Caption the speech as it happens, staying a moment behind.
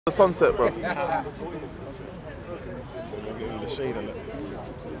The sunset, bro. The shade on it.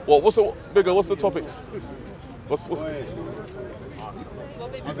 What? What's the topics? What's? Is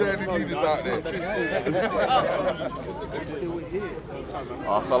there any leaders out there?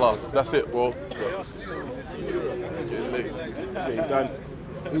 Ah, khalas. That's it, bro. Done.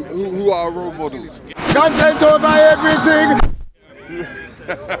 Who are our role models? Content over everything.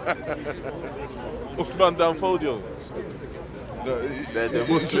 What's the man down Fodio? They're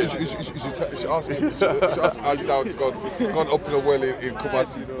Muslim. You should ask him. You should ask Ali Dowd's gone up in a well in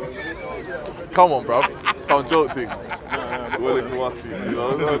Kumasi. Come on, bro. Sound joking. Well in Kumasi, you know.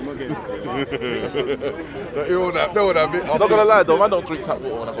 You know what I mean? I'm not gonna lie though, man don't drink tap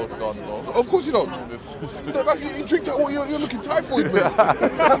water when I go to Ghana, bro. Of course you don't. You drink that water, you're looking typhoid, man.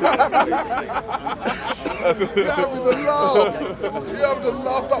 You're having a laugh. You're having a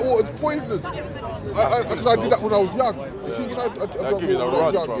laugh. That water's poisonous. Because I did that when I was young. You see, when I drank water when I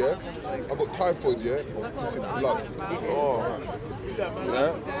was young, yeah, I got typhoid, yeah, of pissing blood. Oh.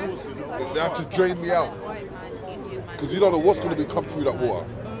 Yeah, they have to drain me out because you don't know what's going to come through that water.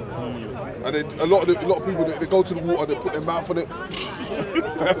 And then a lot of people they go to the water, they put their mouth on it.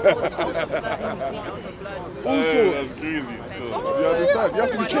 All sorts. That's crazy still. You understand? You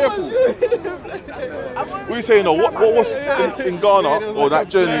have to be careful. What are you saying though? What's in Ghana or that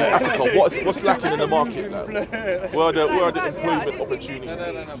journey in Africa? What's lacking in the market? Like, where are the employment opportunities?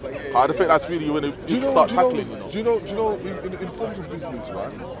 I think that's really when you start tackling. Do you know? In forms of business,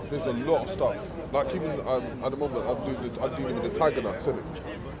 right? There's a lot of stuff. Like even at the moment, I'm dealing with the tiger nuts, isn't it?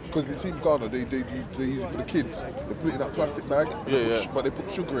 Because it's in Ghana, they use it for the kids. They put it in that plastic bag, but they put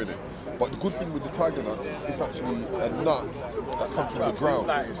sugar in it. But the good thing with the tiger nut, it's actually a nut that comes from the ground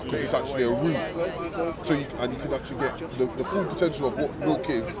because it's actually a root. So you can actually get the full potential of what milk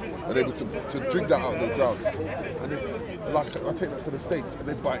is and able to drink that out of the ground. And then, like I take that to the States and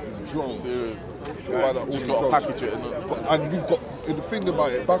they buy it in drones. Serious. Just got to package it. And we've got, and the thing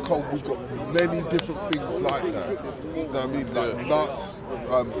about it, back home we've got many different things like that. You know what I mean? Like nuts,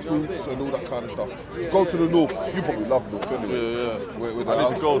 fruits and all that kind of stuff. Go to the north, you probably love north anyway. Yeah. Where I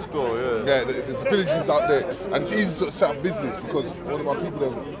need to go still, yeah. Yeah, there's villages out there, and it's easy to set up business because one of my people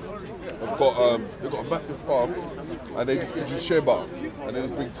have got they've got a massive farm, and they just produce shea butter, and they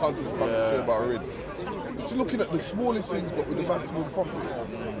just bring tons and tons of shea butter in. It's looking at the smallest things, but with the maximum profit.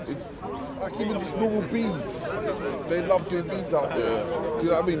 It's like even just normal beads. They love doing beads out there. You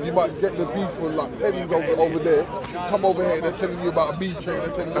know what I mean? You might get the beads for like pennies over there. Come over here, and they're telling you about a bead chain. They're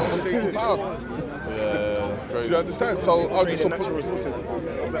telling you almost £80. Yeah, that's crazy. Do you understand? So I'll just Natural resources.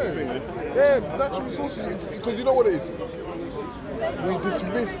 Yeah, natural resources. Because you know what it is? We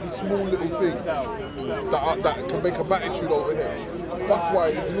dismiss the small little things that can make a magnitude over here. That's why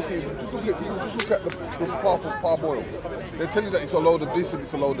if you just look at the path of palm oil. They tell you that it's a load of this and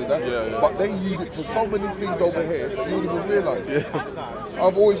it's a load of that, but they use it for so many things over here that you don't even realise.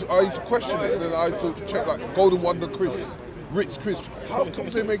 I used to question it, and then I used to check like Golden Wonder crisps. Ritz crisp. How come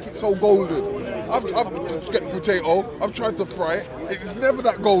they make it so golden? I've get potato. I've tried to fry it. It's never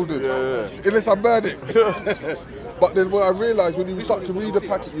that golden, unless I burn it. But then when I realised, when you start to read the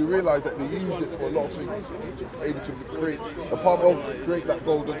packet, you realise that they used it for a lot of things, able to create the palm oil, create that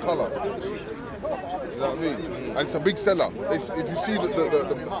golden colour. You know what I mean? And it's a big seller. If you see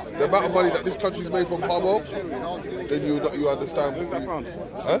the amount of money that this country's made from palm oil, then you understand.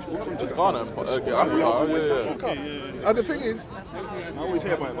 Just Ghana, okay. West Africa. And the thing is, I always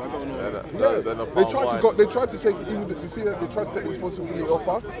hear about it, but I don't know. they tried to take it. Even you see that they tried to take responsibility off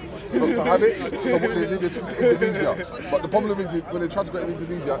us, not to have it. So what they did in Indonesia. But the problem is when they tried to go to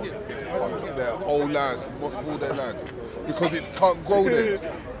Indonesia, their whole land, most of all their land, because it can't grow there.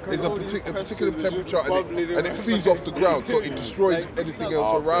 It's a particular temperature and it feeds off the ground, so it destroys anything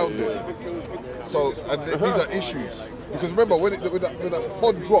else around it. So, and these are issues. Because remember, when that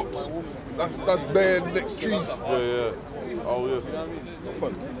pod drops, that's bare next trees. Yeah. Oh yes.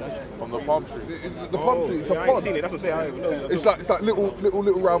 From the palm tree. The palm tree, it's a I ain't pod. seen it, that's what I say, I don't know. It's like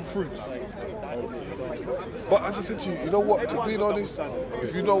little round fruits. But as I said to you, you know what, to be honest,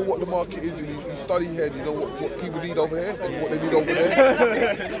 if you know what the market is and you study here and you know what people need over here and what they need over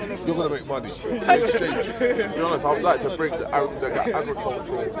there, you're going to make money. Exchange. To be honest, I would like to bring the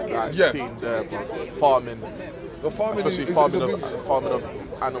agricultural scene there, bro. Farming. The farming especially farming of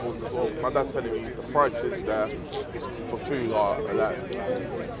animals as well. My dad telling me the prices there for food are like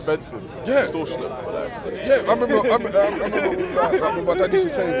expensive, extortionate for that. Yeah, I remember my dad used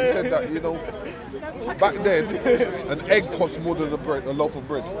to tell me, he said that, you know, back then, an egg cost more than a loaf of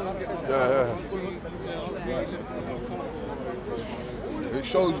bread. Yeah. You it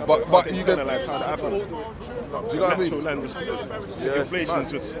shows, but you get. Analyze how that happened. Do you know what I mean? Land just, inflation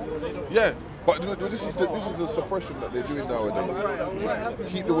just. Yeah, but this is the suppression that they're doing nowadays.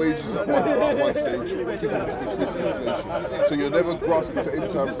 Keep the wages at one stage, keep increasing inflation. So you're never grasping to able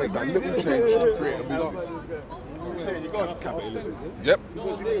to make that little change to create a business. Capitalism. Yep.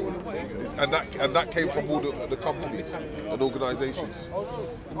 And that came from all the companies and organisations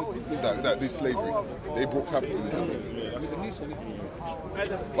that did slavery. They brought capitalism.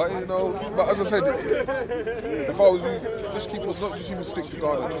 But you know, as I said, if I was you, just keep on, not just even stick to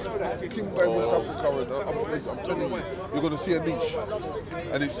Ghana, just keep going West Africa and other places. I'm telling you, you're going to see a niche,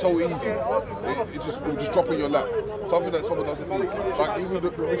 and it's so easy. It will just drop in your lap. Something that someone doesn't need. Like even the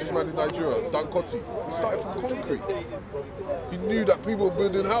richest man in Nigeria, Dan Koti, he started from concrete. He knew that people were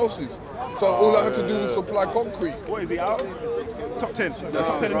building houses, so all I had to do was supply concrete. What is he out? Top 10.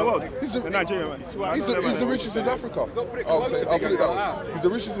 Top 10 in the world. He's in Nigeria. He's the richest in Africa. I'll put it that way. He's the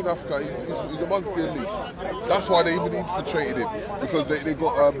richest in Africa. He's amongst the elite. That's why they even infiltrated him, because they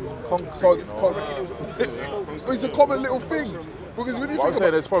got but it's a common little thing. Because when you think I'm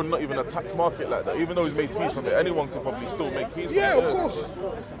saying there's probably not even a tax market like that. Even though he's made peace from it, anyone could probably still make peace. Yeah, of course.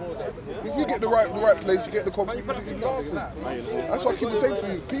 If you get the right place, you get the concrete, you laugh. That's what I keep saying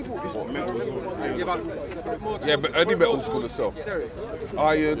to you. People, it's yeah, but any metal's gonna sell.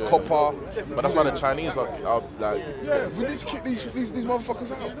 Iron, copper. But that's why the Chinese are like. Yeah, we need to kick these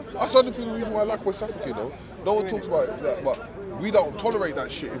motherfuckers out. That's the only reason why I like West Africa, you know. No one talks about that, but we don't tolerate that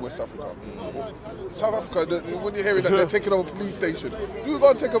shit in West Africa. South Africa, when you're hearing that they're taking over a police station, you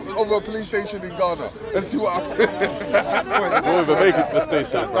go and take over a police station in Ghana and see what happens. You won't even make it to the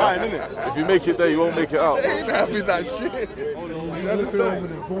station, bro. If you make it there, you won't make it out. They ain't having that shit. You understand?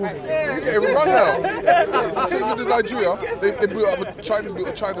 You get run now. Same with Nigeria, they built up China built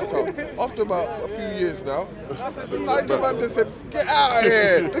a Chinatown. After about a few years now, the Nigerian man just said, get out of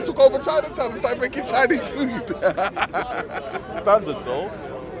here. They took over Chinatown and started making Chinese food. Standard though.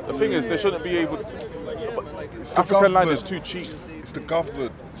 The thing is, they shouldn't be able. African land is too cheap. It's the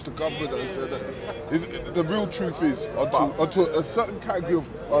government. It's the government. The real truth is, until a certain category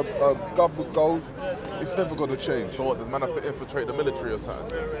of government goes, it's never going to change. So what, does man have to infiltrate the military or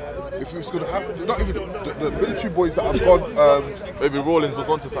something? If it's going to happen, not even the military boys that have gone. Maybe Rawlings was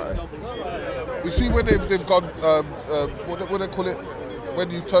onto something. You see when they've gone, what do they call it? When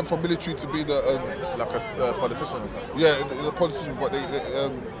you turn from military to being like a politician or something. Yeah, a politician, but they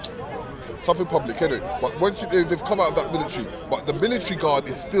something public, anyway. But once they've come out of that military, but the military guard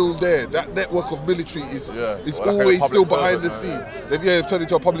is still there. That network of military is always still behind the scene. They've turned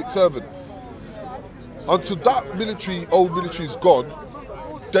into a public servant. Until that old military is gone,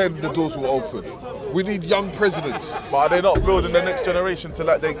 then the doors will open. We need young presidents. But are they not building the next generation to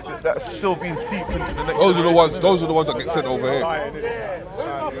like that's still being seeped into the next Those generation? Those are the ones that get sent over here.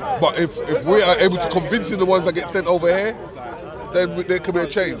 But if we are able to convince the ones that get sent over here, then there can be a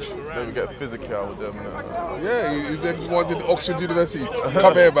change. Then we get physical with them. Yeah, them ones in Oxford University.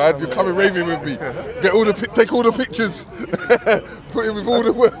 Come here, man. You're coming raving with me. Take all the pictures. Put it with all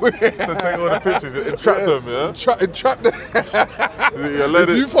the. So take all the pictures. Entrap them, yeah. Entrap them.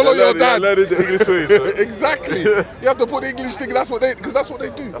 If you follow your dad, learn the English ways. Exactly. You have to put the English thing. Because that's what they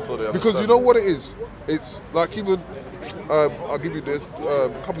do. That's what they understand. Because you know what it is. It's like even. I'll give you this. A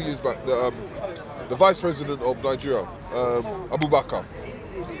couple of years back, the vice president of Nigeria, Abubakar.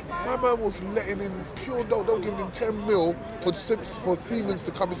 My man was letting in pure dough. They were giving him 10 mil for Siemens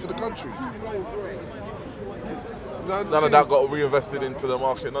to come into the country. None of that got reinvested into the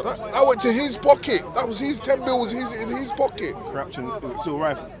market. That went to his pocket. That was his 10 mil was in his pocket. Corruption is still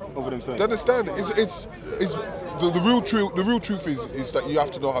rife over themselves. You understand? The real truth is that you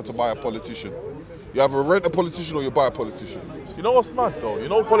have to know how to buy a politician. You either rent a politician or you buy a politician. You know what's mad though? You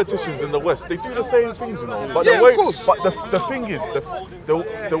know politicians in the West, they do the same things, you know. But yeah, of course. But the thing is,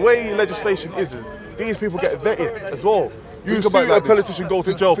 the way legislation is these people get vetted as well. You see a politician go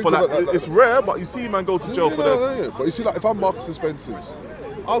to jail for that. It's rare, but you see man go to jail for that. Yeah. But you see, like if I'm Marks and Spencer's,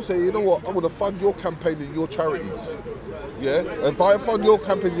 I'll say, you know what, I'm going to fund your campaign and your charities. Yeah? And if I fund your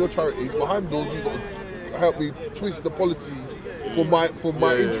campaign and your charities, behind those you've got to help me twist the policies for my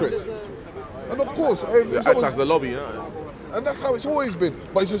interest. And of course, act as a lobby, yeah. And that's how it's always been.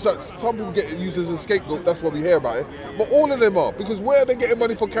 But it's just that some people get used as a scapegoat, that's what we hear about it. But all of them are, because where are they getting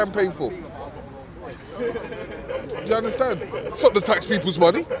money for campaign for? Do you understand? It's not the tax people's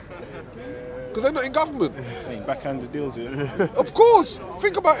money. Because they're not in government. Saying backhanded deals here. Of course.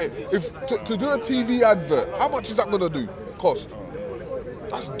 Think about it. If to do a TV advert, how much is that going to cost?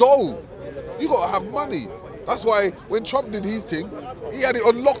 That's dough. You got to have money. That's why when Trump did his thing, He had it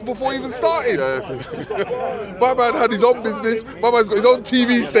on lock before he even started. My man had his own business. My man's got his own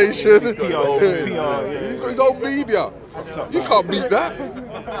TV station. He's got his own media. You can't beat that.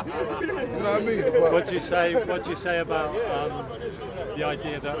 You know what I mean? But What do you say? What do you say about the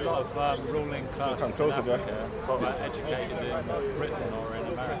idea that a lot of ruling classes in Africa are educated in Britain or in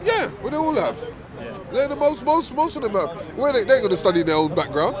America? yeah, well, they all have. They're the most of them have. Well, they're going to study in their own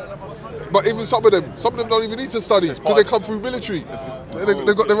background. But even some of them don't even need to study because they come through military. They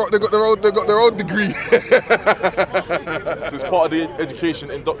got their own degree. So it's part of the education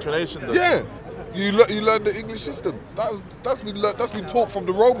indoctrination. Then. Yeah, you learn the English system. That's been taught from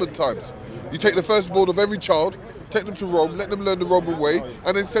the Roman times. You take the firstborn of every child, take them to Rome, let them learn the Roman way,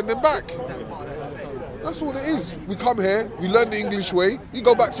 and then send them back. That's all it is. We come here, we learn the English way. You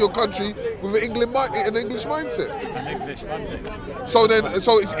go back to your country with an English mindset. An English funding. So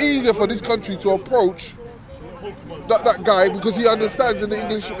it's easier for this country to approach that guy because he understands in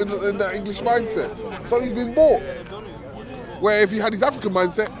that English mindset. So he's been bought. Where if he had his African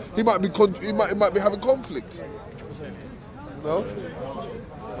mindset, he might be having conflict. No?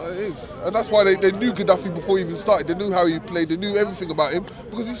 It is. And that's why they knew Gaddafi before he even started. They knew how he played, they knew everything about him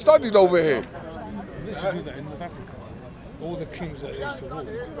because he studied over here. They used to do that in North Africa. All the kings that they used to rule,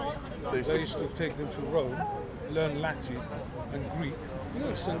 they used to take them to Rome, learn Latin and Greek,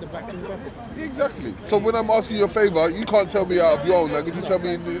 and send them back to North Africa. Exactly. So when I'm asking you a favour, you can't tell me out of your own language. You tell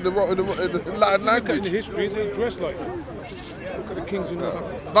me in the Latin Look at in language. the history, they dress like that. Look at the kings in North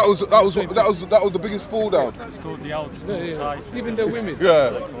Africa. That was the biggest fall down. It's called the old school ties. Even their women.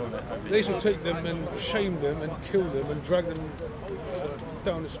 Yeah. They used to take them and shame them and kill them and drag them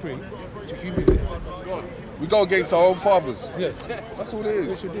down the street to humiliate them. We go against our own fathers. Yeah. That's all it They is.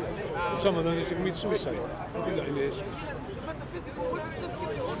 used to do it. Some of them used to commit suicide. They did that in the history.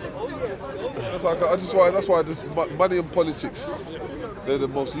 That's why this money and politics, they're the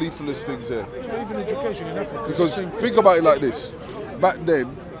most lethalest things here. Even education in Africa. Because think about it like this. Back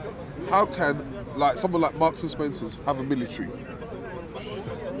then, how can someone like Marks and Spencer's have a military?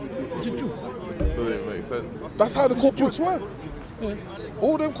 It's a joke. Doesn't even make sense. That's how the corporates were. Yeah.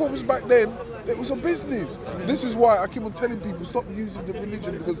 All them corporates back then, it was a business. This is why I keep on telling people stop using the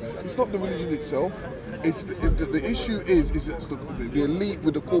religion because it's not the religion itself. It's the issue is it's the elite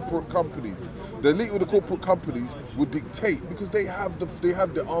with the corporate companies. The elite with the corporate companies would dictate because they have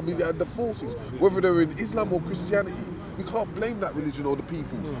the army, they have the forces. Whether they're in Islam or Christianity, we can't blame that religion or the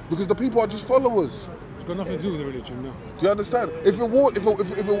people because the people are just followers. It's got nothing to do with the religion, no. Do you understand?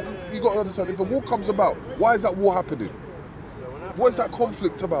 You got to understand. If a war comes about, why is that war happening? What is that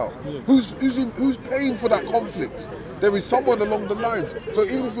conflict about? Yeah. Who's paying for that conflict? There is someone along the lines. So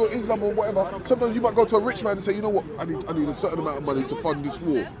even if you're Islam or whatever, sometimes you might go to a rich man and say, you know what, I need a certain amount of money to fund this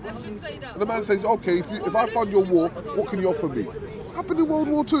war. And the man says, okay, if I fund your war, what can you offer me? Happened in World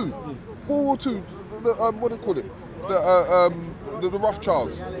War II. World War II, what do they call it? The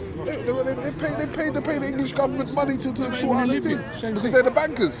Rothschilds. They pay the English government money to sort out the thing because they're the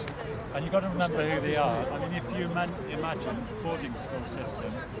bankers. And you've got to remember who they are. I mean, if you imagine boarding school system,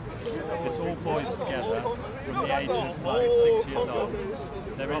 it's all boys together from the age of 6 years old.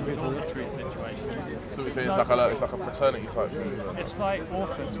 They're in dormitory situations. So we're saying it's like a fraternity type thing. It's like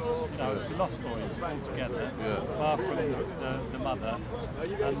orphans, it's the lost boys all together, far from the mother,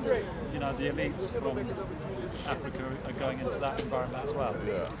 and the elites from Africa are going into that environment as well.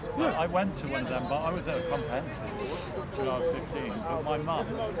 I went to one of them, but I was at a comprehensive till I was 15. But my mum,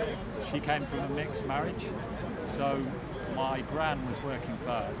 she came from a mixed marriage, so my gran was working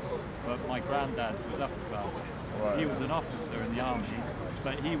class, but my granddad was upper class. Right. He was an officer in the army,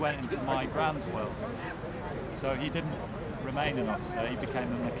 but he went into my gran's world. So he didn't remain an officer, he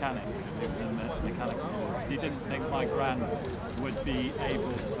became a mechanic because he was in the mechanical corps. He didn't think my gran would be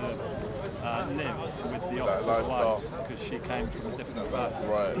able to live with the officers' wives because she came from a different class.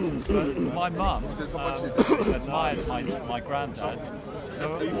 Right. But my mum admired my granddad,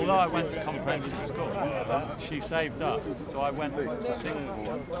 so although I went to comprehensive school, she saved up, so I went to sixth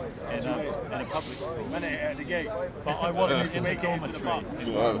form in a public school. But I wasn't in the dormitory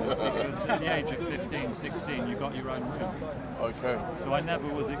because at the age of 15, 16 you got your own room. Okay. So I never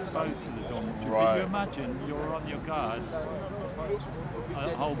was exposed to the dormitory. Right. But you imagine you're on your guard,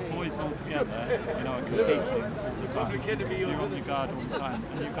 whole boys all together, are competing all the time. You're on your guard all the time,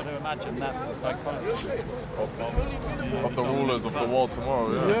 and you've got to imagine that's the psychology of the rulers of the world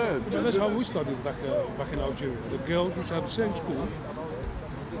tomorrow. Yeah. That's how we studied back in Algeria. The girls used to have the same school,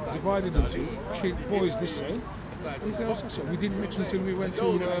 divided into boys this side, Anything else I saw? We didn't mix until we went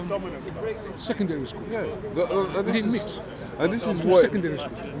to secondary school. Yeah, and We didn't mix. And this is To what, secondary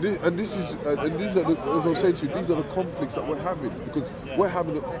school. and these are the, as I was saying to you, these are the conflicts that we're having, because we're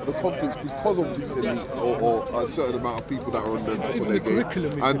having the conflicts because of this elite or a certain amount of people that are on the top of Even their the game.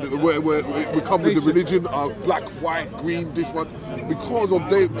 curriculum is And different. we come with the religion, black, white, green, this one, because of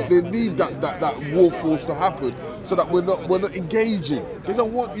they need that war force to happen, so that we're not engaging. They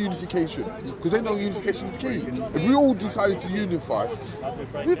don't want unification, because they know unification is key. If we all decided to unify,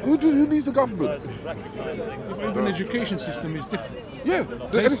 who needs the government? Even the education system is different. Yeah,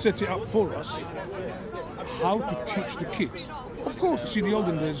 They set it up for us how to teach the kids. of course. See, the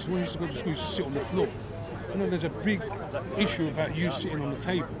olden days, when we used to go to school, we used to sit on the floor. You know, there's a big issue about you sitting on the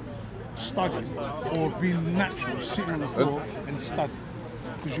table, studying, or being natural, sitting on the floor and studying.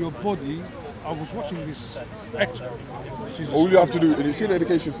 Because your body, I was watching this expert. All you have to do, and it's in the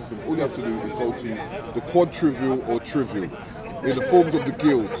education system, all you have to do is go to the quadrivial or trivial in the forms of the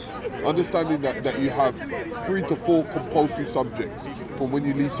guilds. Understanding that you have 3 to 4 compulsory subjects from when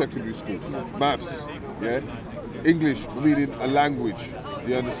you leave secondary school. Maths, yeah? English, meaning a language.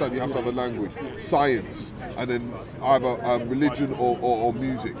 You understand? You have to have a language. Science, and then either religion or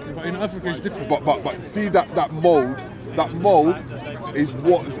music. But in Africa, it's different. But see that mold is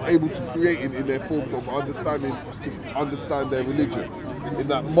what is able to create in their forms of understanding, to understand their religion. In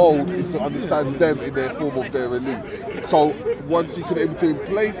that mold is to understand them in their form of their elite. So once you can able to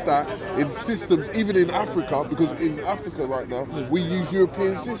place that in systems, even in Africa, because in Africa right now we use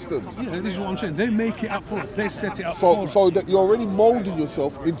European systems. Yeah, this is what I'm saying. They make it up for us. They set it up for us. So that you're already molding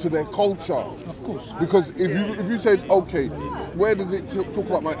yourself into their culture. Of course. Because if you said, okay, where does it talk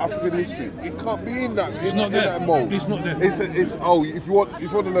about my African history? It can't be in that. It's not there. That mold. It's not there. If you want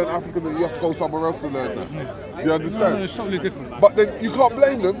to learn African, then you have to go somewhere else to learn that. You understand? No, it's totally different. But then you can't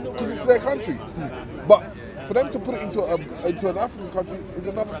blame them because it's their country. But for them to put it into an African country is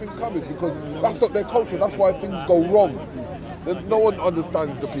another thing coming, because that's not their culture. That's why things go wrong. Then no one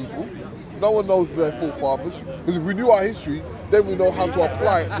understands the people. No one knows their forefathers. Because if we knew our history, then we know how to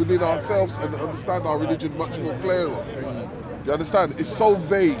apply it within ourselves and understand our religion much more clearer. You understand? It's so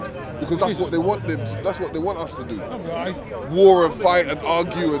vague because that's what they want them to, that's what they want us to do. War and fight and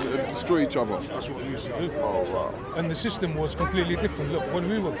argue and destroy each other. That's what we used to do. Oh wow. And the system was completely different. Look, when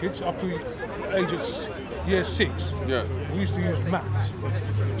we were kids, up to ages year 6, we used to use maths.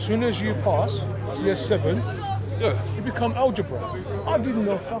 As soon as you pass year 7, you become algebra. I didn't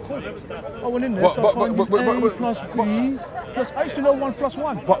know fuck all. I went in there, so finding A plus B plus. I used to know 1 plus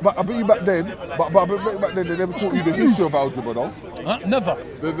 1. But I bet you back then, back then they never taught you the history of algebra, though. Never.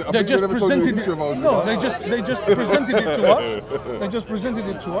 They just presented it. No, they just presented it to us. They just presented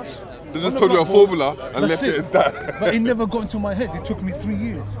it to us. They just told you a formula and left it as that. But it never got into my head. It took me 3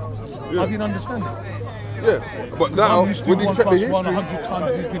 years. I didn't understand it. Yeah, but now when you check the history, 100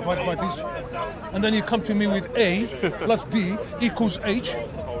 times this divided by this, and then you come to me with A plus B equals H.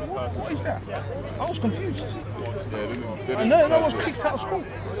 What is that? I was confused. And then I was kicked out of school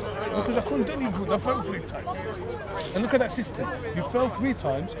because I couldn't do any good. I failed 3 times. And look at that system. You fail 3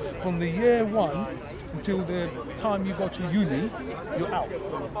 times from the year 1 until the time you go to uni, you're out.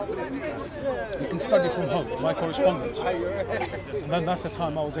 You can study from home, by correspondence. And then that's the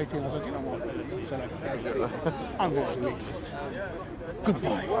time I was 18. I was like, you know what? I'm going to leave.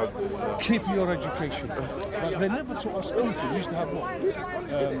 Goodbye. Keep your education. But they never taught us anything. We used to have what?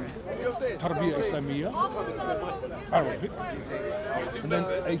 Tarbiyya Islamiyya, Arabic, and then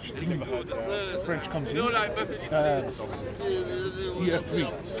age 3, French comes in. Year 3,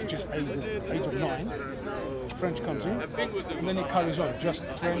 which is age of 9. French comes in, and then it carries on, just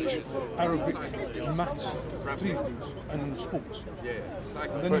French, Arabic, maths, 3 things, and sports.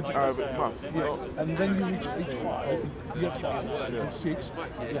 And then French, Arabic, maths. Yeah, and then you reach age 5, year 5 and 6,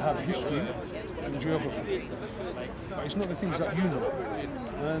 you have history and geography. But it's not the things that you know.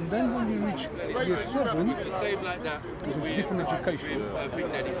 And then when you reach year 7, because it's different education,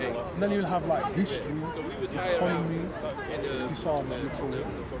 and then you'll have like history, economy, disarm, we call it.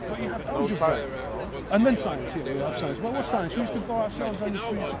 But you have algebra. And then science, you have science. But what's science? We used to go ourselves on the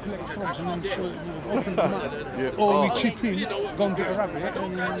street to collect frogs and then so open them up. Or we chip in, go and get a rabbit,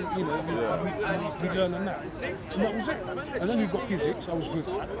 and then, we learn on that. And that was it. And then you've got physics, I was good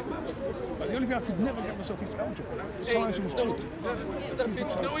at. But the only thing I could never get myself is algebra. Science was good.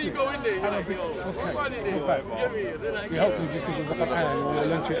 Physics I was good. Arabic, okay, not bad. We helped me because of the Quran, I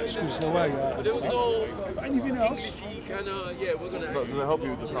learned it at school Slovakia and stuff. But anything else? That's going to help you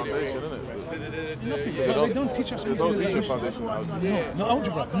with the foundation, isn't it? Nothing. They don't teach us anything. They don't teach you foundation algebra. No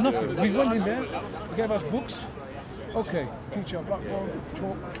algebra, nothing. We went in there, they gave us books. Okay, teacher, blackboard,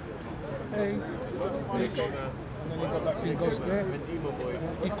 chalk, A, H, then you've got that thing goes there,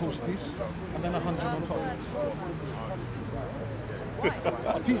 equals this, and then 100 on top.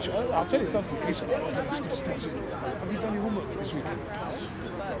 I'll teach you, I'll tell you something, Eesa. Have you done your homework this weekend?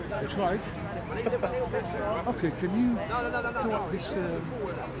 You tried? Okay, can you do up this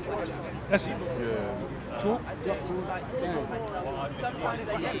lesson? Yeah. Talk? Yeah.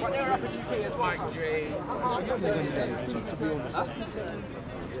 To be honest,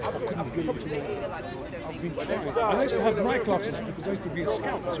 I couldn't get into it. I've been trying. I used to have night classes because I used to be a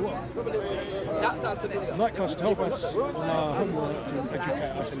scout as well. Night class to help us on our homework and educate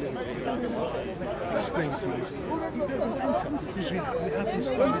us a little bit. Explain things. It doesn't enter because we haven't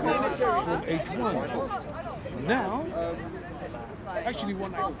studied it from age 1. Now, actually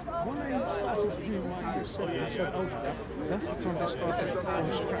when I started doing my year 7 algebra, that's the time they started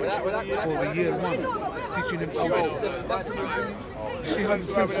from scratch for the year 1, teaching them algebra. You see how the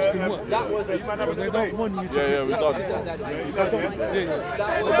film system works? So they don't want you to... Yeah, we got it.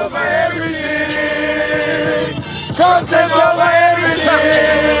 Over everything! Content over everything!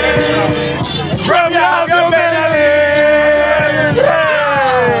 From your melody!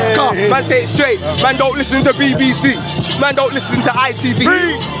 Man, say it straight. Man, don't listen to BBC. Man, don't listen to ITV.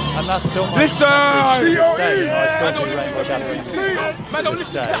 And that's still my listen! message to this day. I still do Rainbow Gatherings. Man, don't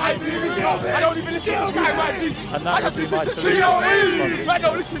listen to ITV. I don't even listen to Sky YG. And that would be my solution. Man,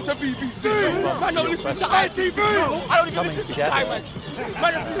 don't listen to BBC. Man, don't listen to ITV. I don't even listen to Sky YG.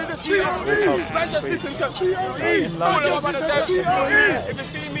 Man, just listen to COE. Man, just listen to COE. If you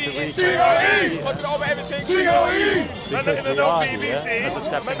see me, it's COE. Content over everything. COE. Man, not even know BBC.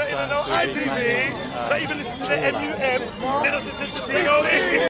 Man, not even know ITV. Not even listen to the MUM. They just listen to COE.